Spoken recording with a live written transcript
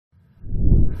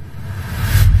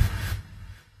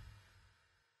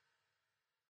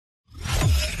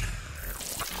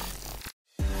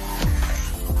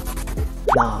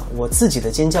那我自己的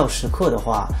尖叫时刻的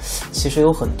话，其实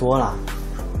有很多啦，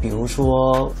比如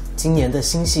说今年的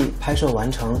新戏拍摄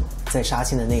完成，在杀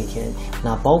青的那一天，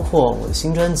那包括我的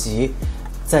新专辑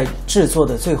在制作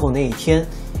的最后那一天，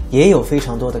也有非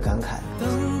常多的感慨。等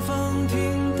放停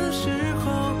的时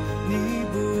候，你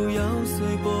不要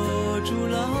随波逐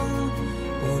浪，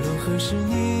无论何时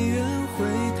你愿回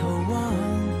头望，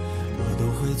我都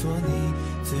会做你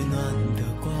最暖的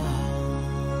光。